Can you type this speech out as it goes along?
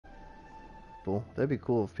people. That'd be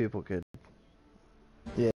cool if people could.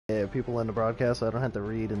 Yeah, people in the broadcast. I don't have to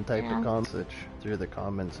read and type the message through the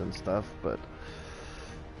comments and stuff, but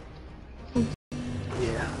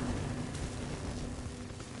yeah.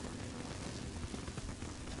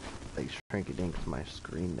 Like shrinky dinks my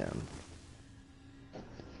screen down.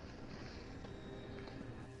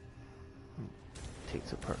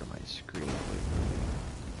 Takes a part of my screen away from me.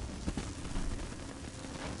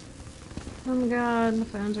 Oh my god, the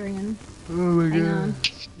phone's ringing. Oh my Hang god. on.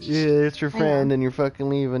 Yeah, it's your friend and you're fucking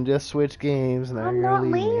leaving. Just switch games now. I'm not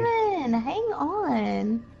leaving. Hang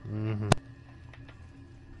on. Mm-hmm.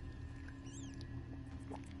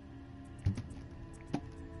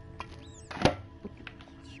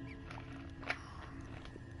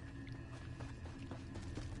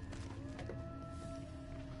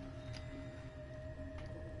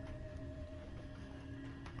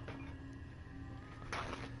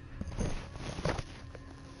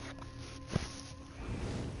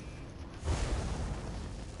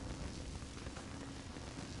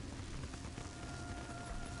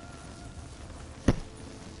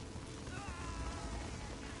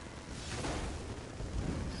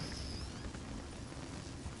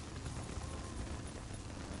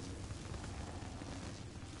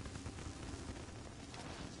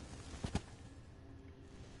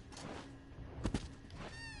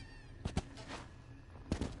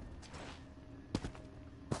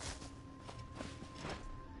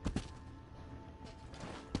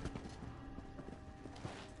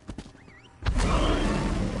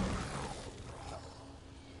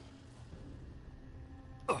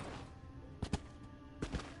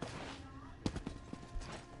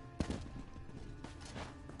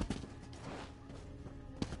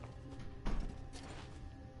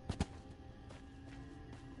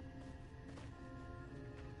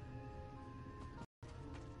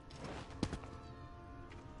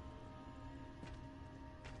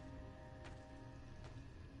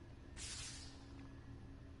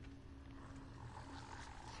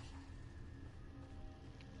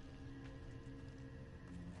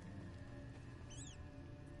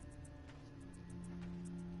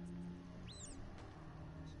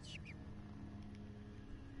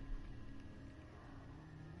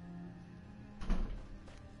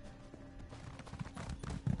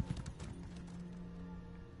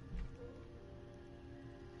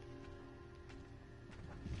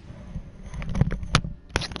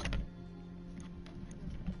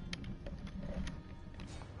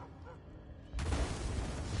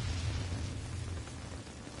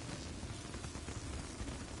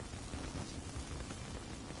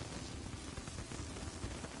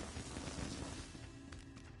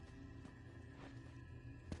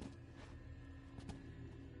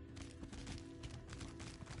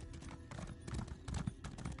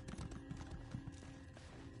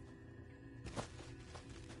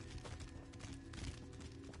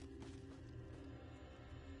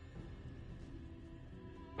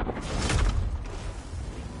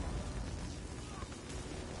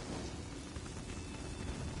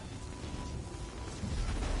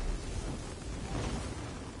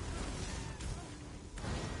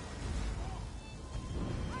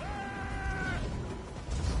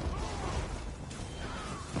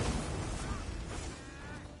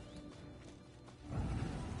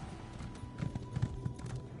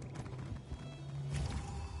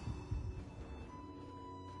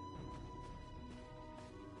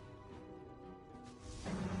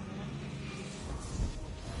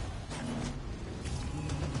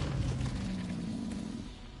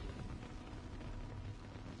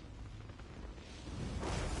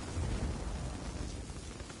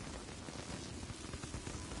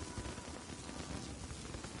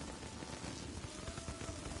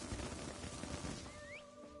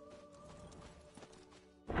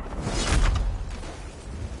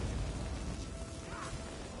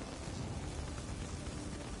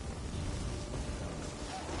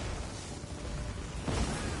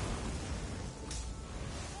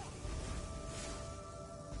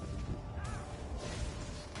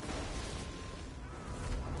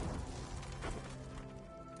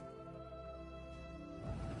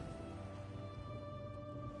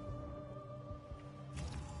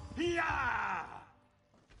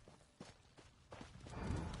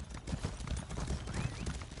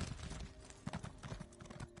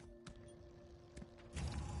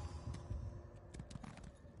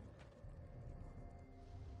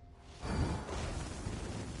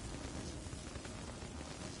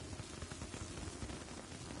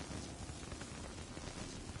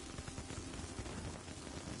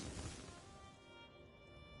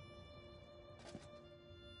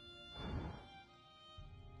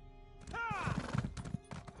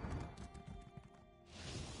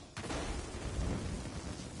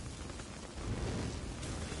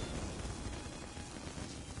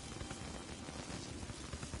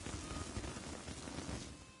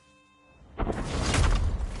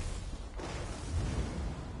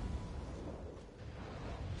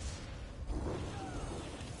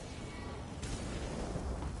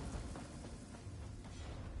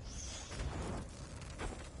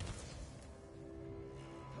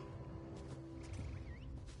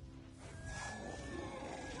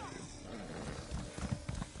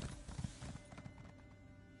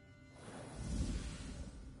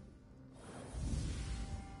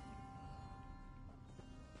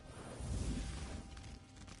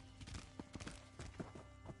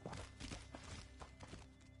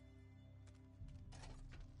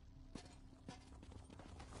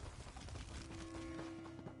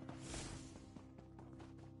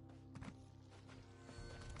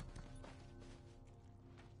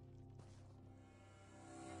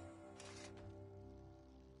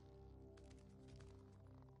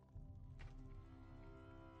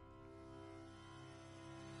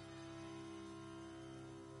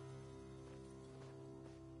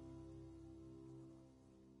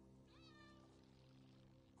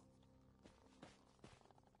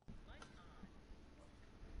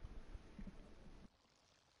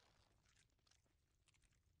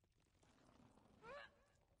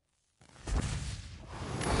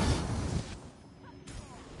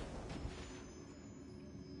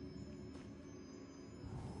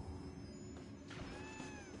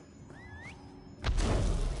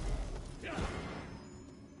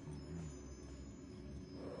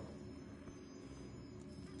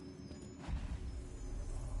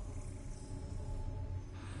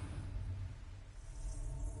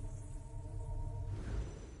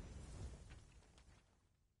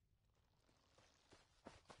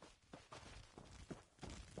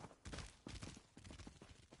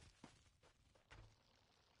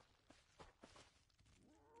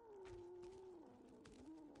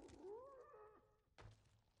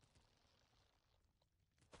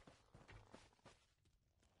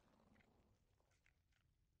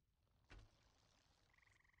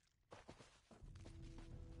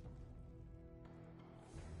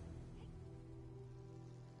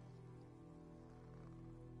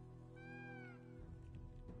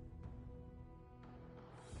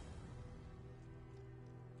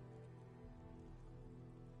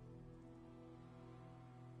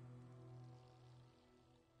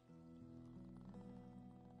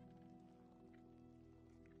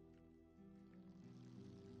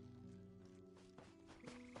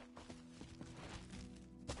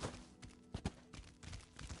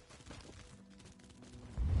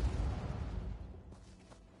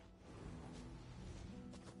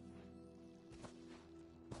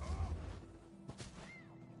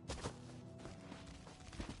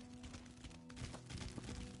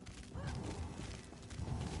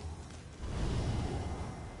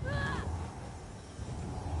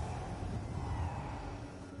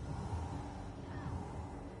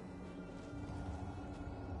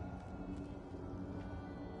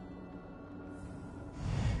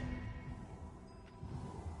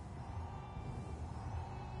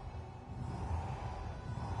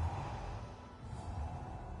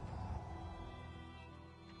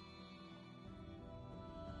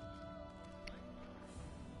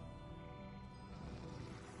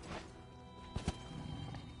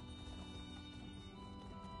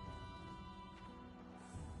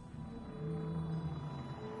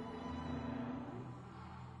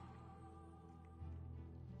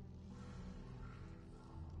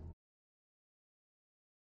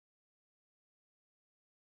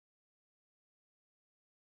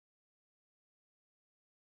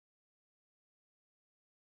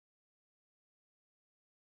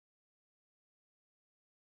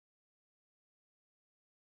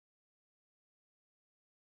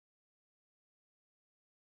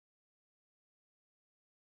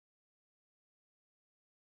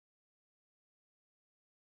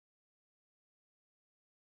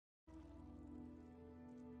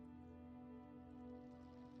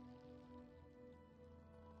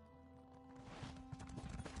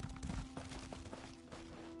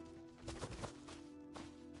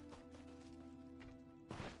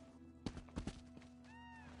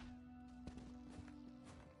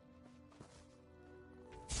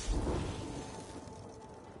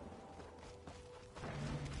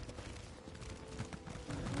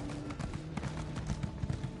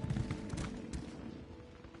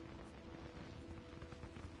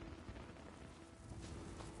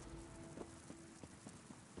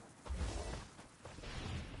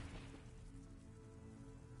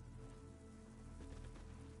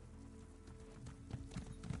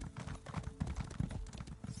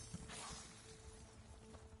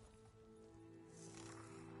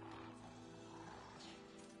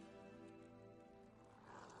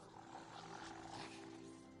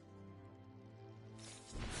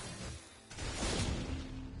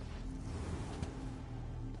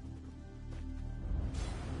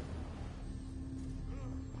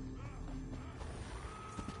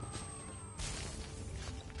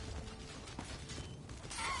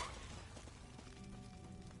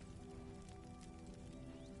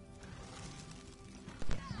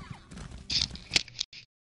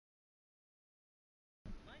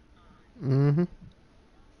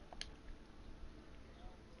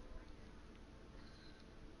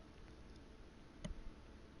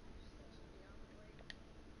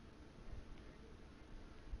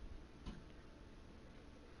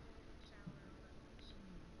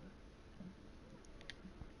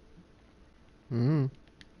 Mm.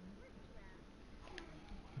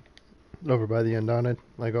 Over by the Undaunted,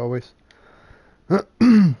 like always.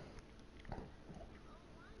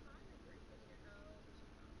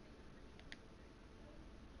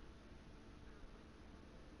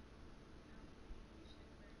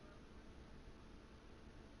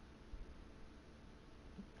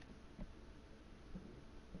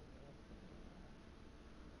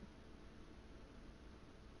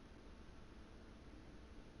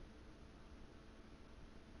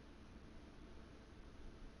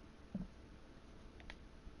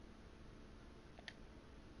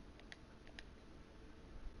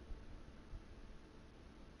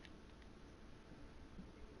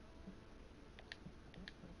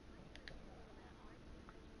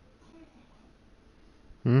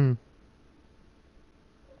 Mm.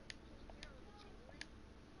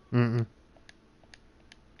 Mm-mm.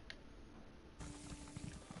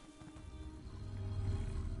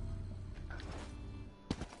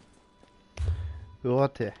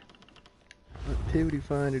 What? Activity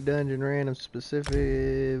finder, dungeon, random,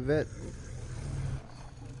 specific, vet.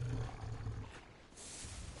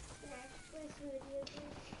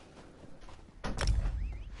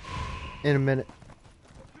 In a minute.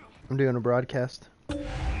 I'm doing a broadcast.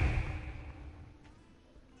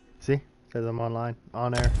 See? Says I'm online.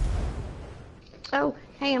 On air. Oh,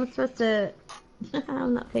 hey, I'm supposed to...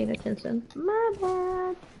 I'm not paying attention. My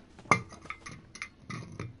bad.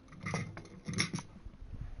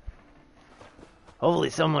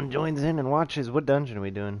 Hopefully someone joins in and watches. What dungeon are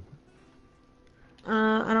we doing?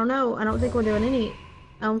 I don't know. I don't think we're doing any...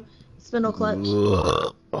 Spindle Clutch.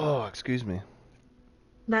 Oh, excuse me.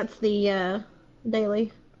 That's the,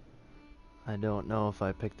 daily. I don't know if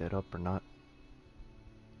I picked it up or not.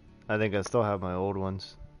 I think I still have my old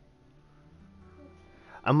ones.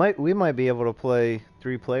 We might be able to play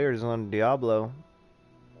 3 players on Diablo.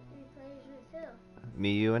 3 players with who?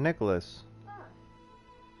 Me, you, and Nicholas. Oh.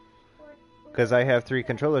 Because I have 3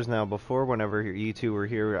 controllers now. Before, whenever you 2 were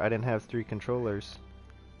here, I didn't have 3 controllers.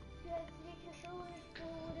 You have 3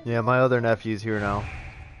 controllers? Yeah, my other nephew's here now.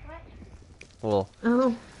 What? Well,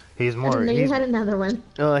 Oh. he's more. I didn't know you had another one.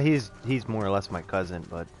 He's more or less my cousin,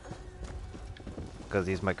 but because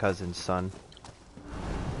he's my cousin's son.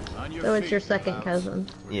 So it's your second cousin.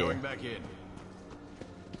 Yeah.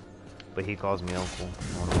 But he calls me uncle.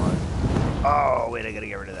 I don't know why. Oh wait, I gotta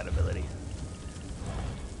get rid of that ability.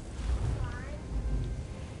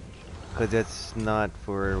 Because it's not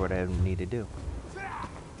for what I need to do.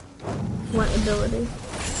 What ability?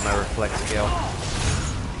 My reflex scale.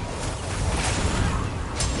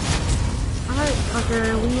 Alright,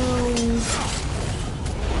 fucker, we know.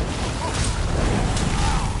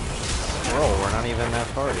 Oh, we're not even that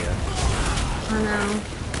far yet. I know.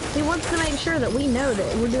 He wants to make sure that we know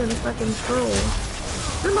that we're doing a fucking scroll.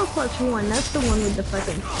 Spindle Clutch 1, that's the one with the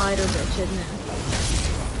fucking spider bitch, isn't it?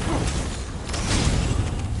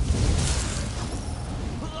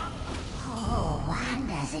 Oh,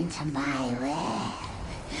 wanders into my web.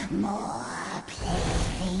 More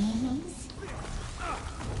playthings.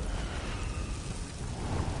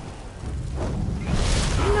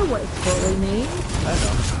 You know what scrolly means. I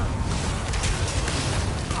know.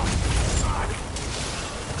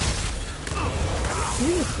 You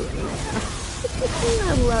just see it now.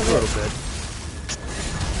 I love it. A little bit.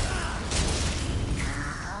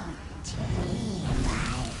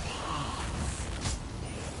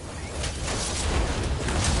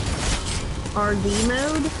 RD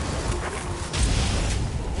mode?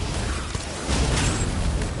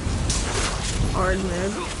 Hard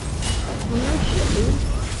mode. Well, no shit, dude.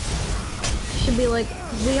 Should be like,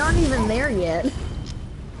 we aren't even there yet.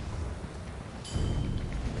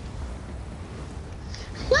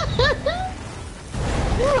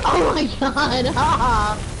 Oh my god!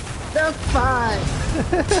 Ah, the fuck!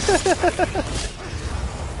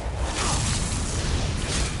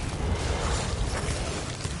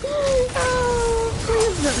 Oh,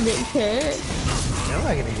 please don't get kicked. I'm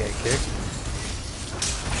not gonna get kicked.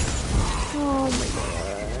 Oh my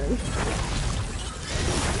god.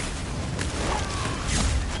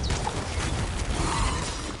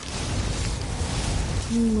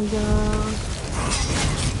 Oh my god.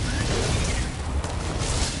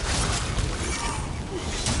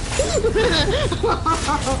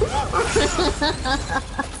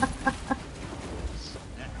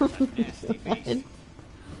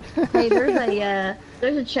 Hey,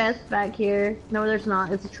 there's a chest back here. No, there's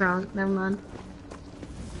not. It's a trunk. Never mind.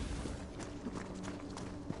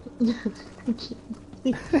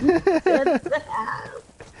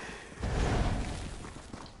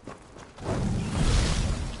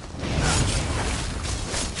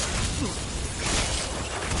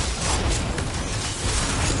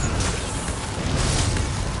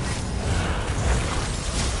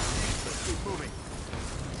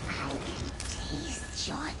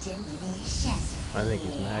 I think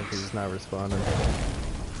he's mad because he's not responding.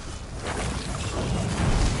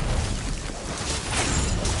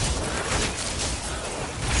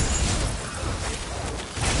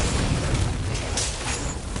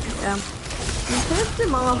 Yeah. You pissed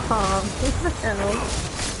him off, Bob. What the hell?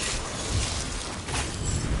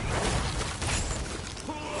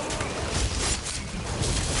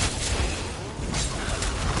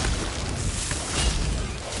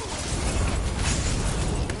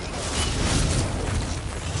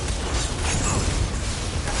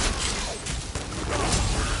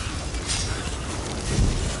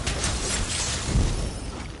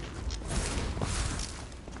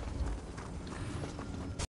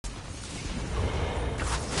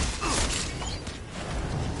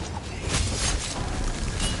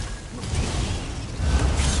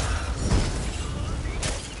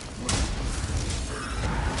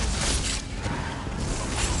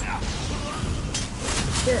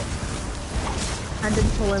 Shit. I did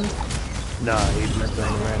pull him. Nah, he just done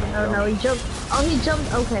a random Oh jump. no, he jumped. Oh, he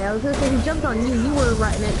jumped. Okay, I was gonna say he jumped on you. You were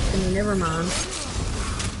right next to me. Never mind.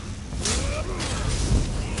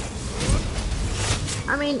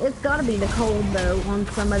 I mean, it's gotta be the cold though on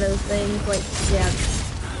some of those things. Like, yeah,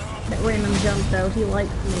 that random jump though. He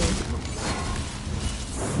likes me.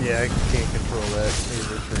 Yeah, I can't control that. He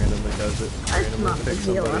just randomly does it. That's Randomly not the picks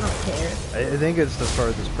deal. somebody. I don't care. I think it's the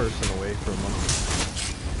farthest person away from him.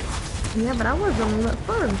 Yeah, but I wasn't at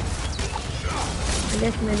first. I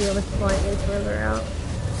guess maybe I was slightly further out. I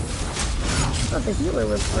thought the healer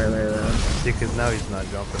was further though. See, because now he's not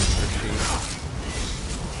jumping for sheep.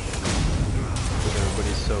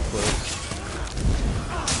 Everybody's so close.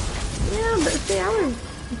 Yeah, but see, I was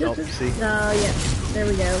just... Oh, see? Oh, yeah. There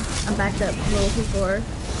we go. I backed up a little too far.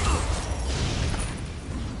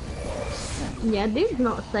 Yeah, dude's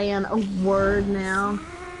not saying a word now.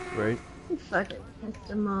 Right? Fucking pissed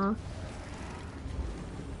him off.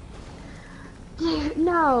 Dude,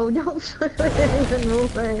 no, don't put it even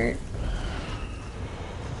more.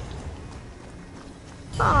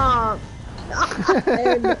 Oh, God.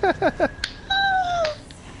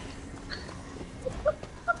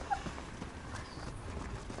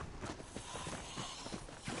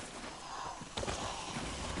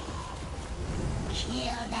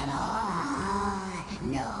 Kill them all.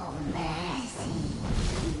 No mercy.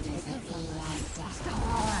 Just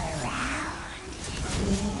all around.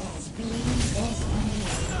 Yes, bleed this way.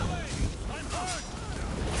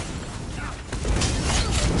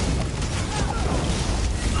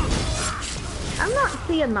 I'm not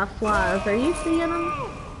seeing my flies. Are you seeing them?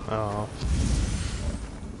 Oh.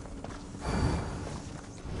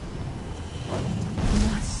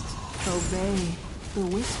 Must obey the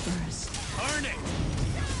whispers. Burn it!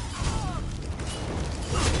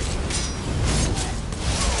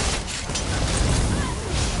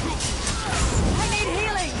 I need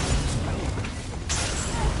healing!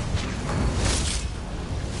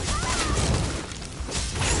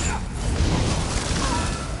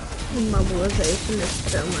 Immobilization is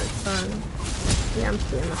so much fun. Yeah, I'm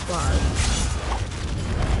seeing the flies.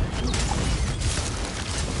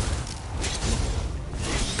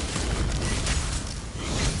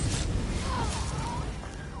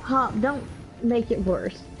 Hop, don't make it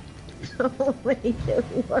worse. Don't make it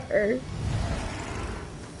worse.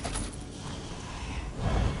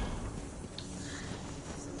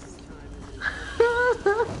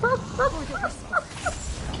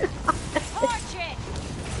 Torch it!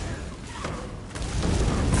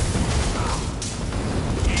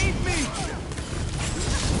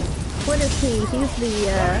 What is he? He's the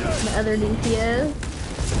other DPS.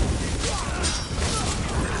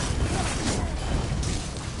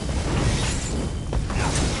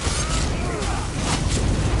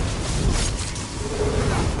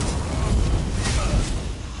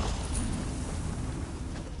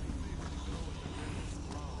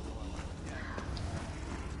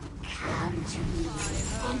 Come to me.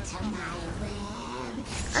 Enter my web.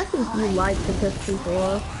 I think you like to piss people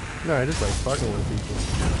off. No, I just like fucking with people.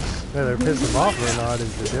 Whether they're pissing them off or not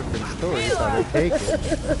is a different story. It's how they take it.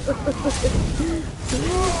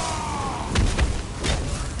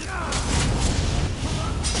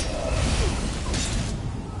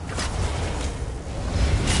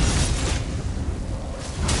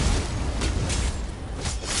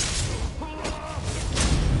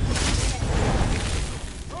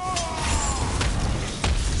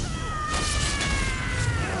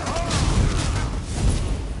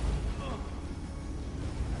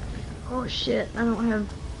 Oh shit, I don't have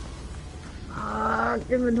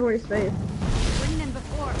inventory space. Bring them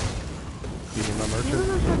before. You need my merchant?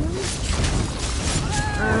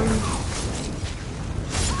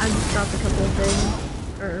 I just dropped a couple of things.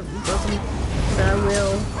 or broken, but I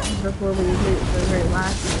will before we loot the very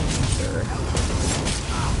last one, for sure.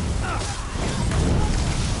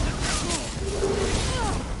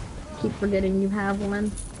 Keep forgetting you have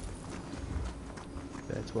one.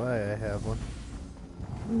 That's why I have one.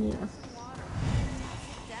 Yes.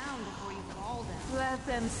 Down before you fall down. Let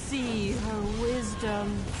them see her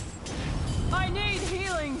wisdom. I need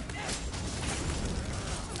healing.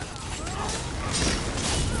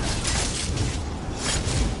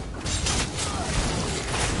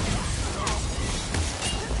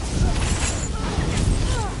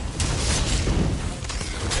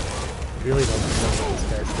 I really don't know what this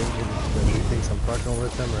guy's thinking. Whether he thinks I'm fucking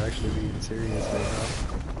with him or actually being serious right now.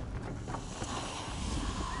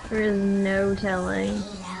 There is no telling.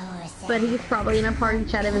 But he's probably in a party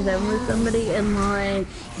chat of his own with somebody and like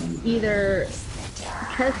either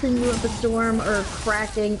cussing you up a storm or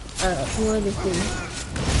cracking up. One of the two.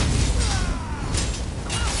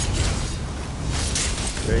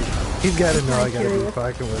 Right? He's gotta know I gotta be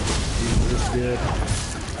fucking with him. He's this good.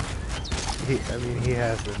 I mean, he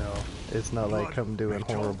has to know. It's not like him doing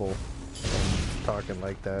horrible and talking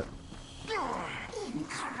like that.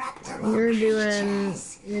 You're doing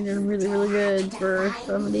really, really good for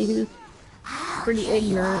somebody who's pretty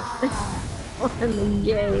ignorant on the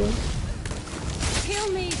game.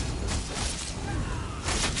 Kill me!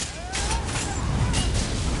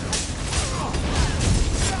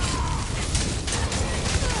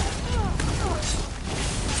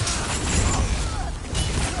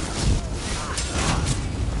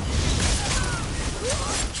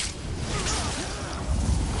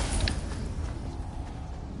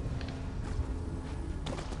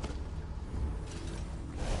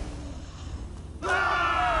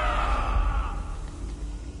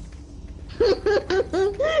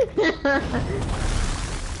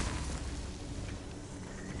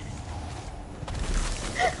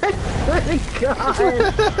 God.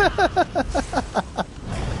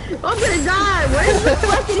 I'm gonna die! Where's the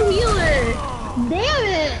fucking healer? Damn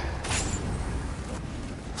it!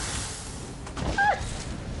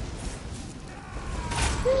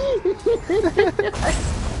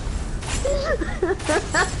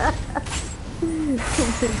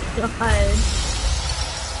 Oh my God.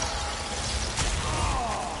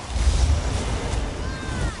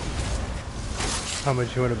 How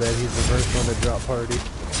much you wanna bet he's the first one to drop party?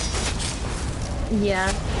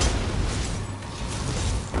 Yeah.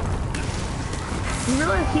 You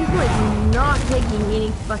realize he's like not taking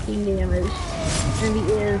any fucking damage. And he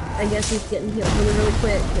is, I guess he's getting healed really, really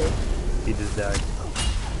quick. He just died.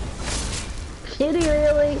 Did he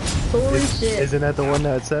really? Holy shit. Isn't that the one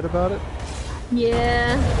that said about it?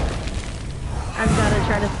 Yeah. I've gotta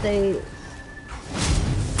try to stay.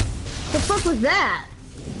 The fuck was that?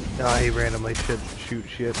 Nah, he randomly shoot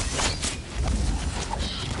shit.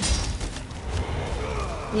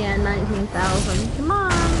 Yeah, 19,000. Come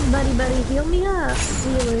on, buddy, heal me up.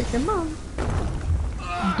 Healer, come on.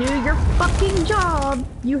 Do your fucking job.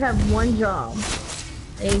 You have one job.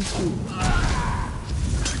 Thank you.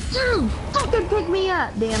 Dude, fucking pick me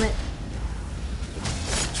up, damn it.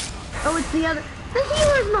 Oh, it's the other. The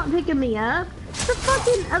healer's not picking me up. The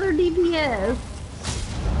fucking other DPS.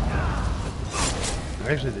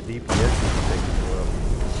 Actually, the DPS is taking you up.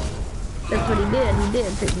 That's what he did. He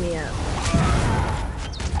did pick me up.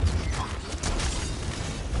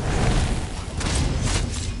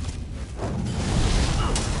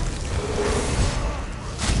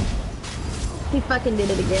 He fucking did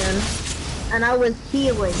it again. And I was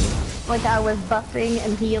healing. Like I was buffing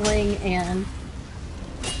and healing and...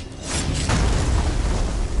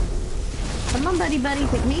 Come on, buddy,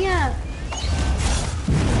 pick me up.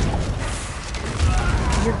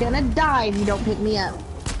 You're gonna die if you don't pick me up.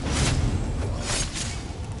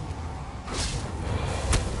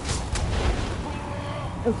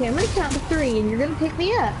 Okay, I'm gonna count to 3 and you're gonna pick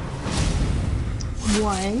me up.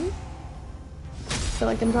 1. Feel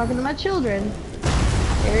like I'm talking to my children.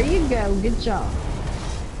 There you go, good job.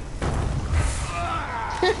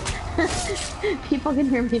 People can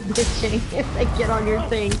hear me bitching if they get on your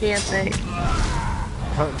thing, can't they?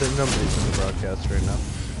 Nobody's in the broadcast right now.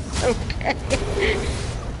 Okay.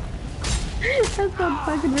 That's so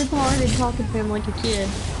fucking retarded talking to him like a kid.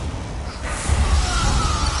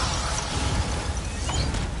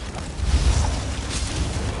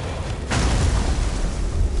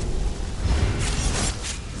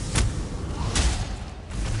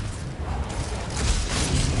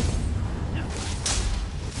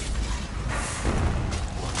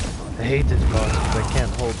 I hate this boss because I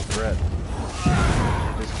can't hold the breath.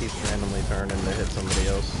 It just keeps randomly turning to hit somebody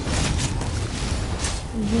else.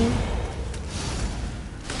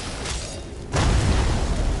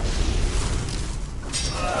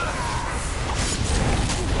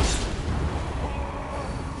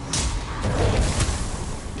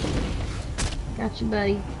 Got you,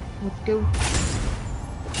 buddy. Let's go.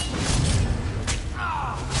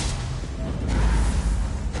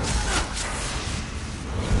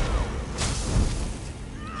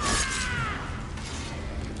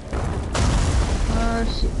 Oh,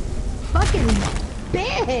 shit. Fucking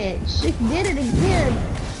bitch! She did it again!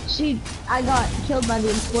 I got killed by the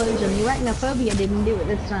explosion. The arachnophobia didn't do it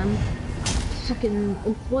this time. Fucking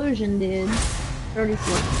explosion did.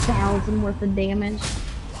 34,000 worth of damage.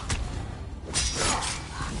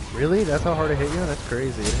 Really? That's how hard it hit you? That's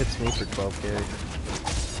crazy. It hits me for 12k.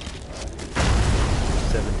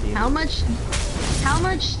 17. How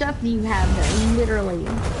much stuff do you have though, literally,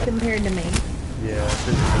 compared to me? Yeah,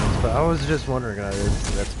 15. But I was just wondering,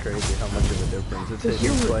 that's crazy how much of a difference. It's hit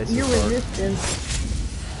you twice Your as hard.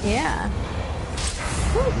 resistance. Yeah.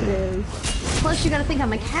 Of course it is. Plus you gotta think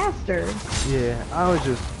I'm a caster. Yeah, I was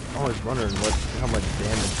just always wondering how much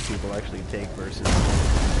damage people actually take versus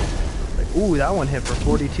like, ooh, that one hit for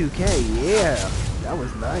 42k. Yeah, that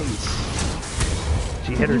was nice.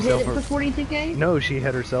 She hit herself for 42k? No, she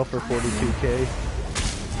hit herself for 42k.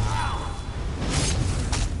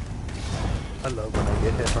 I love when I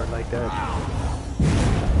get hit hard like that.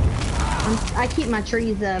 I keep my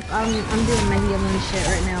trees up. I'm doing my healing shit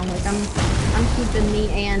right now. Like I'm keeping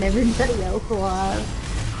me and everybody else alive.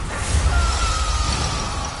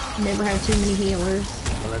 Never have too many healers.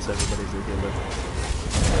 Unless everybody's a healer.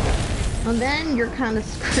 Well then you're kind of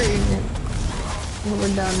screwed. You're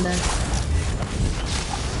redundant.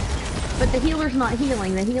 But the healer's not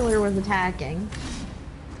healing. The healer was attacking.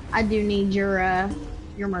 I do need your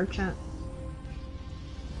merchant.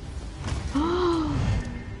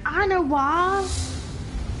 I know why.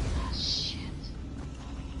 Shit.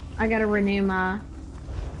 I gotta renew my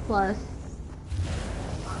plus.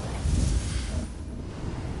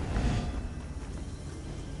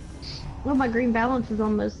 Well, my green balance is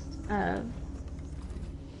almost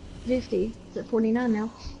 50. It's at 49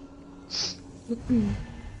 now.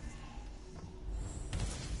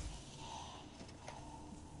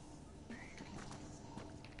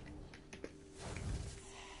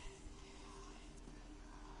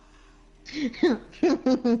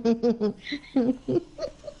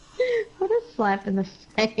 What a slap in the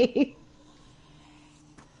face.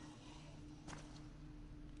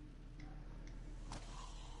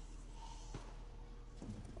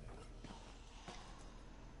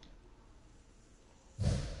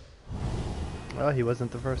 Well, he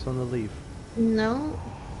wasn't the first one to leave. No.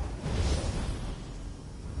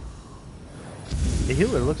 The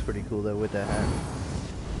healer looks pretty cool though with that hat.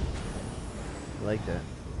 I like that.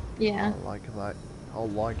 Yeah. I like it. I'll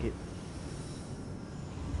like it.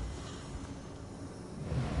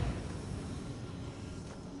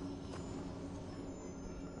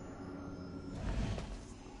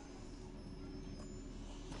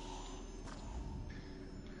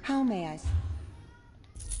 How may I?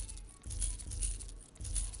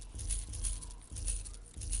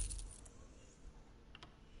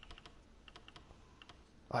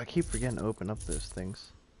 I keep forgetting to open up those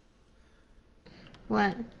things.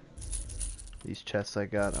 What? These chests I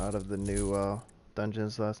got out of the new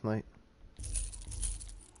dungeons last night.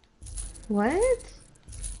 What?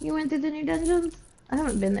 You went through the new dungeons? I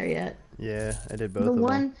haven't been there yet. Yeah, I did both The of them.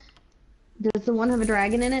 one... Does the one have a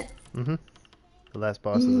dragon in it? Mm-hmm. The last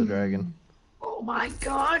boss is a dragon. Oh my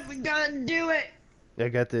god, we gotta do it! I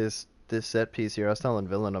got this set piece here. I was telling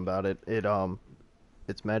Villain about it.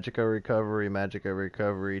 It's Magica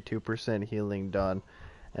Recovery, 2% healing done,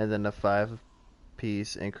 and then the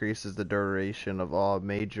 5-piece increases the duration of all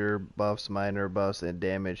major buffs, minor buffs, and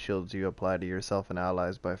damage shields you apply to yourself and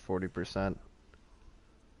allies by 40%.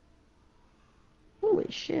 Holy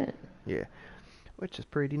shit. Yeah, which is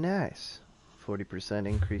pretty nice. 40%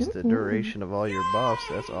 increase the duration of all your buffs.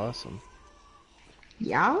 That's awesome.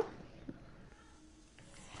 Yeah?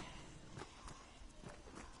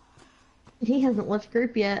 He hasn't left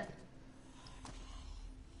group yet.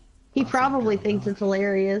 He probably thinks it's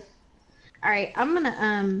hilarious. Alright, I'm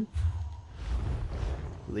gonna,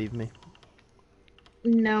 Leave me.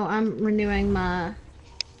 No, I'm renewing my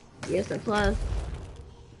ESO Plus.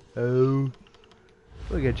 Oh.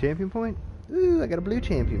 Oh, I got a champion point? Ooh, I got a blue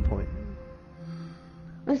champion point.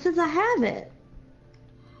 It says I have it.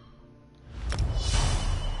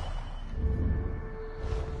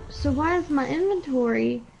 So why does my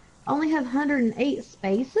inventory only have 108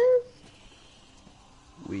 spaces?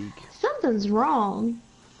 Weak. Something's wrong.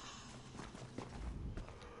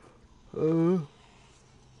 I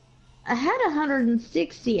had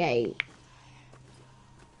 168.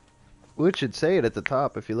 Well, it should say it at the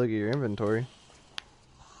top if you look at your inventory.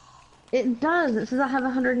 It does. It says I have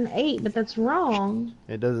 108, but that's wrong.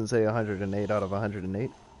 It doesn't say 108 out of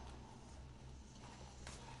 108.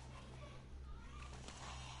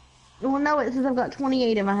 Well, no, it says I've got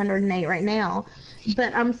 28 of 108 right now,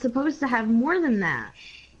 but I'm supposed to have more than that.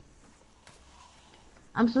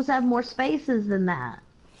 I'm supposed to have more spaces than that.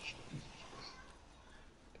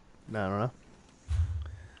 I don't know.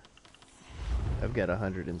 I've got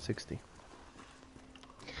 160.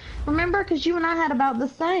 Remember, because you and I had about the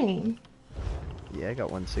same. Yeah, I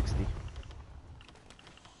got 160.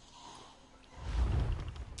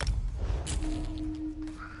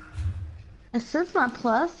 It says my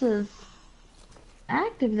plus is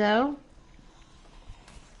active, though.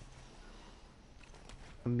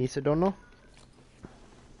 Misa don't know.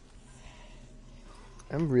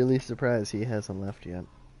 I'm really surprised he hasn't left yet.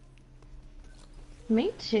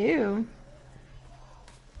 Me too.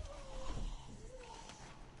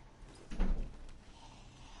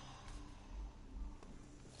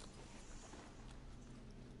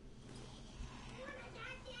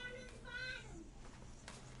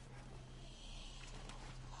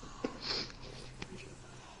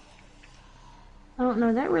 I don't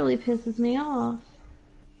know, that really pisses me off.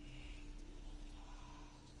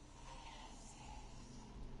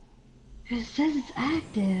 It says it's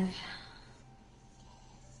active.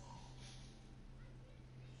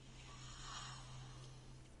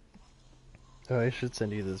 Oh, I should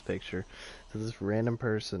send you this picture. So this random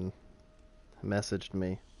person messaged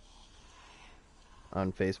me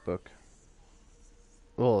on Facebook.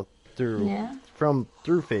 Well, through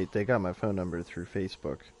Fate, they got my phone number through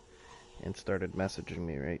Facebook and started messaging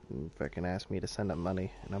me, right? And fucking asked me to send them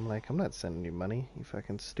money. And I'm like, I'm not sending you money. You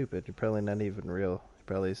fucking stupid. You're probably not even real. You're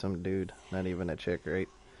probably some dude, not even a chick, right?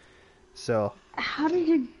 So. How did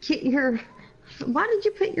you get your... Why did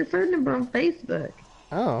you put your phone number on Facebook?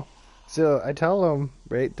 Oh. So I tell them,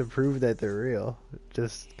 right, to prove that they're real,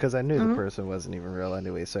 just because I knew the person wasn't even real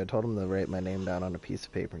anyway, so I told them to write my name down on a piece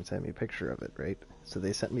of paper and send me a picture of it, right? So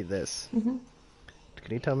they sent me this. Can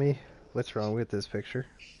you tell me what's wrong with this picture?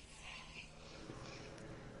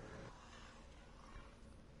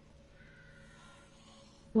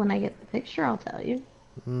 When I get the picture, I'll tell you.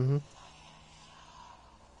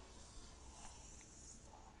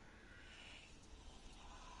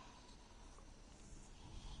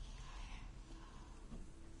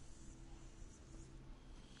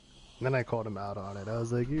 Then I called him out on it. I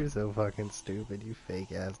was like, you're so fucking stupid, you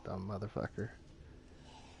fake ass dumb motherfucker.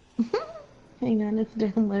 Hang on, it's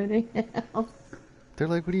downloading now. They're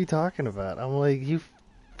like, what are you talking about? I'm like, you're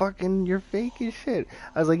fake as shit.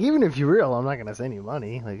 I was like, even if you're real, I'm not gonna send you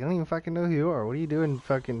money. Like, I don't even fucking know who you are. What are you doing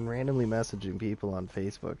fucking randomly messaging people on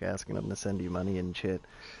Facebook asking them to send you money and shit?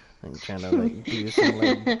 Like, trying to, like, do some,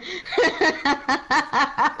 like...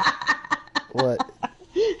 What?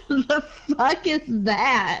 The fuck is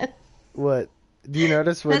that? What? Do you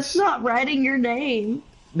notice what's... That's not writing your name.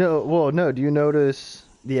 No, well, no, do you notice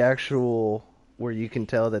the actual... where you can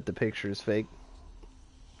tell that the picture is fake?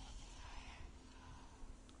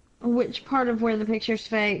 Which part of where the picture's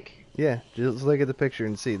fake? Yeah, just look at the picture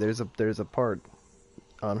and see. There's a part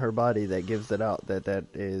on her body that gives it out that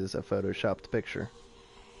is a photoshopped picture.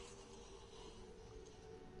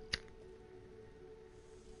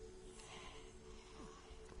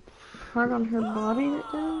 Part on her body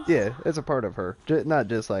that does? Yeah, it's a part of her. Not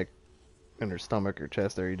just like in her stomach or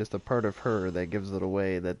chest area, just a part of her that gives it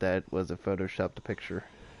away that was a photoshopped picture.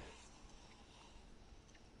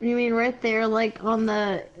 You mean right there, like on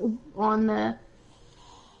the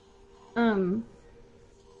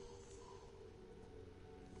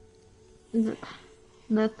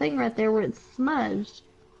thing right there where it's smudged.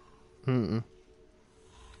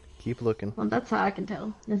 Keep looking. Well, that's how I can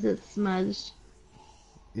tell. Is it smudged?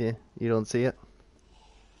 Yeah, you don't see it?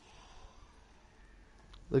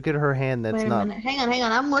 Look at her hand that's Wait a not... minute. Hang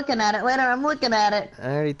on. I'm looking at it. Later, I'm looking at it.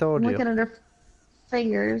 I already told you. I'm looking at her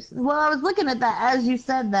fingers. Well, I was looking at that as you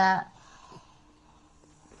said that.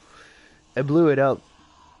 I blew it out.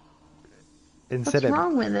 And What's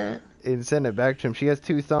wrong with it? And sent it back to him. She has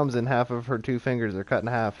 2 thumbs and half of her 2 fingers are cut in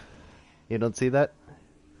half. You don't see that?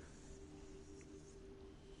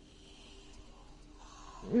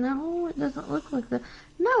 No, it doesn't look like that.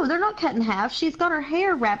 No, they're not cut in half. She's got her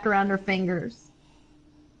hair wrapped around her fingers.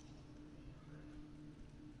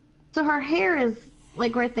 So her hair is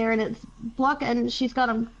like right there, and it's block, and she's got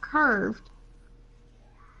them curved.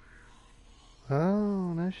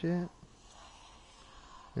 Oh, no shit.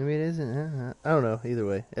 Maybe it isn't. I don't know. Either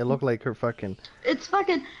way, it looked like her fucking... It is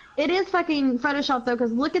fucking Photoshop though,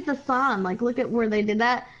 because look at the sign. Like, look at where they did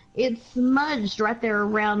that. It's smudged right there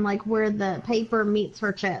around, like, where the paper meets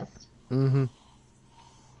her chest.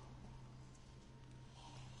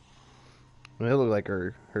 It looked like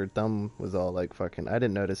her thumb was all like fucking. I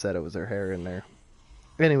didn't notice that it was her hair in there.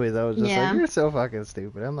 Anyways, I was just Yeah. like, you're so fucking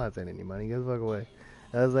stupid. I'm not sending any money. Get the fuck away.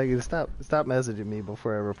 I was like, stop messaging me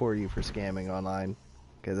before I report you for scamming online,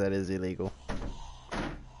 because that is illegal.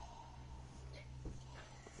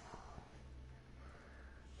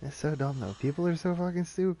 It's so dumb though. People are so fucking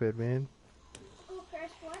stupid, man. Oh,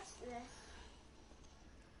 Chris, what's this?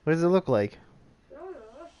 What does it look like? I don't know.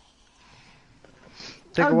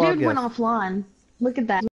 Take a Oh, wild dude guess. went offline. Look at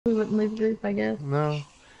that. We wouldn't leave group, I guess. No.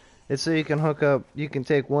 It's so you can hook up, you can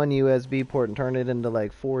take one USB port and turn it into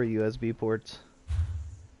like 4 USB ports.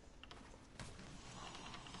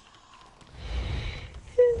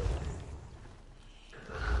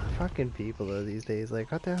 Fucking people though these days,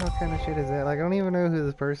 like what the hell kind of shit is that? Like I don't even know who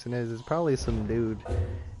this person is. It's probably some dude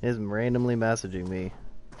is randomly messaging me.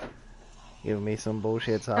 Giving me some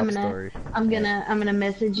bullshit sob story. I'm gonna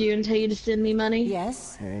message you and tell you to send me money.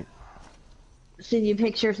 Yes? Alright. Send you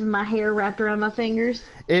pictures of my hair wrapped around my fingers.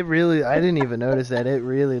 It really, I didn't even notice that. It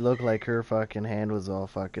really looked like her fucking hand was all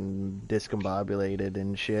fucking discombobulated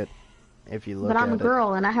and shit. If you look But I'm a at it.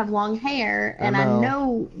 girl and I have long hair and I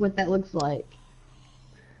know what that looks like.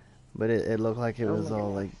 But it looked like it Oh was my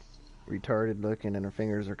all God. like retarded looking and her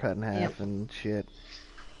fingers are cut in half Yep. and shit.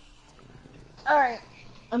 Alright.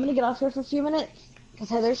 I'm gonna get off here for a few minutes because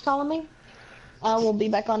Heather's calling me. We'll be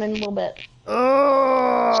back on in a little bit.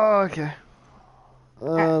 Oh, okay.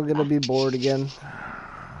 I'm gonna be bored again.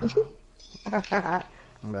 I'll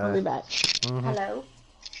Bye. be back. Mhm. Hello.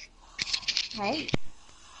 Hey.